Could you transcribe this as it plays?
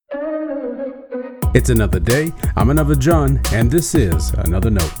It's another day, I'm another John, and this is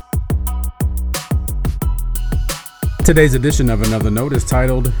Another Note. Today's edition of Another Note is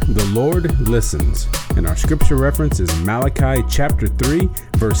titled, The Lord Listens, and our scripture reference is Malachi chapter 3,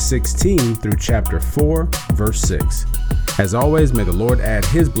 verse 16 through chapter 4, verse 6. As always, may the Lord add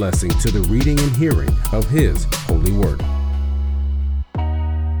His blessing to the reading and hearing of His holy word.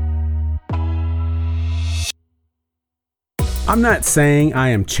 I'm not saying I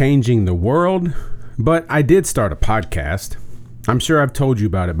am changing the world, but I did start a podcast. I'm sure I've told you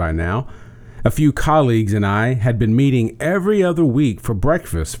about it by now. A few colleagues and I had been meeting every other week for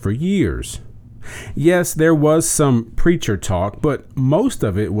breakfast for years. Yes, there was some preacher talk, but most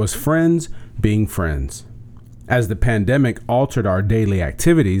of it was friends being friends. As the pandemic altered our daily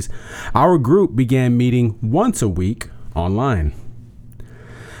activities, our group began meeting once a week online.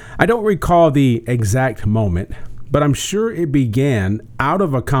 I don't recall the exact moment, but I'm sure it began out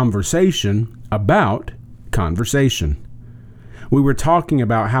of a conversation about conversation. We were talking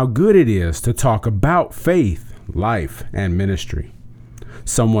about how good it is to talk about faith, life, and ministry.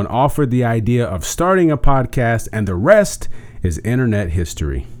 Someone offered the idea of starting a podcast, and the rest is internet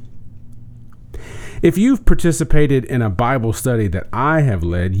history. If you've participated in a Bible study that I have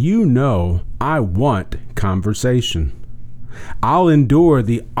led, you know I want conversation. I'll endure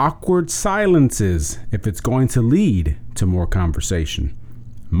the awkward silences if it's going to lead to more conversation.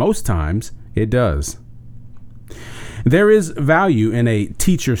 Most times, it does. There is value in a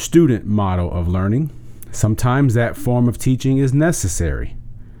teacher-student model of learning. Sometimes that form of teaching is necessary.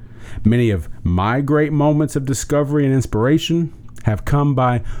 Many of my great moments of discovery and inspiration have come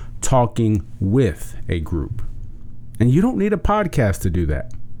by talking with a group. And you don't need a podcast to do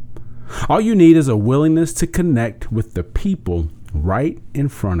that. All you need is a willingness to connect with the people right in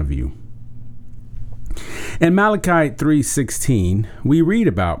front of you. In Malachi 3:16, we read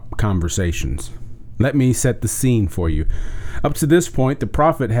about conversations. Let me set the scene for you. Up to this point, the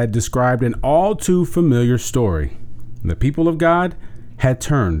prophet had described an all too familiar story. The people of God had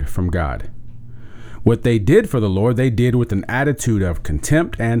turned from God. What they did for the Lord, they did with an attitude of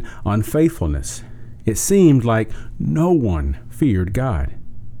contempt and unfaithfulness. It seemed like no one feared God.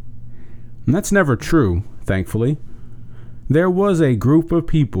 And that's never true, thankfully. There was a group of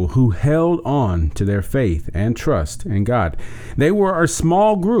people who held on to their faith and trust in God. They were a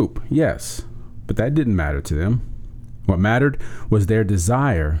small group, yes, but that didn't matter to them. What mattered was their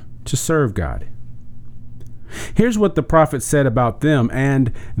desire to serve God. Here's what the prophet said about them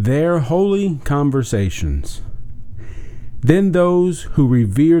and their holy conversations. Then those who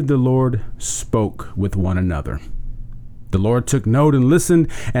revered the Lord spoke with one another. The Lord took note and listened,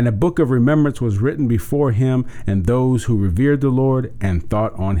 and a book of remembrance was written before him and those who revered the Lord and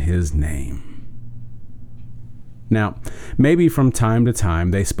thought on his name. Now, maybe from time to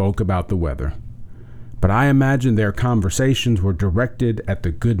time they spoke about the weather, but I imagine their conversations were directed at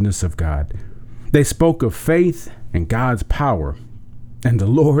the goodness of God. They spoke of faith and God's power, and the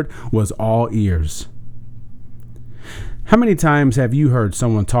Lord was all ears. How many times have you heard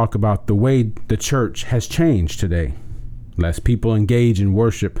someone talk about the way the church has changed today? Less people engage in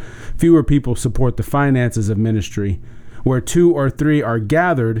worship. Fewer people support the finances of ministry. Where 2 or 3 are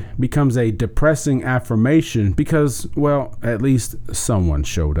gathered becomes a depressing affirmation because, well, at least someone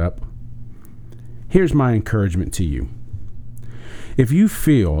showed up. Here's my encouragement to you. If you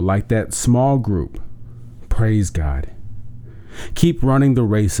feel like that small group, praise God. Keep running the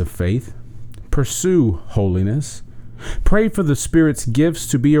race of faith. Pursue holiness. Pray for the Spirit's gifts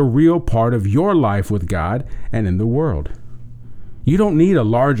to be a real part of your life with God and in the world. You don't need a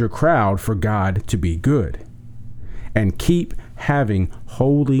larger crowd for God to be good. And keep having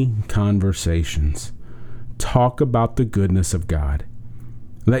holy conversations. Talk about the goodness of God.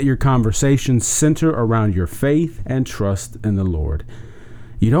 Let your conversations center around your faith and trust in the Lord.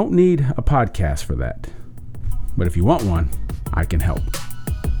 You don't need a podcast for that. But if you want one, I can help.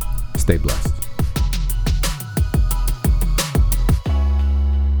 Stay blessed.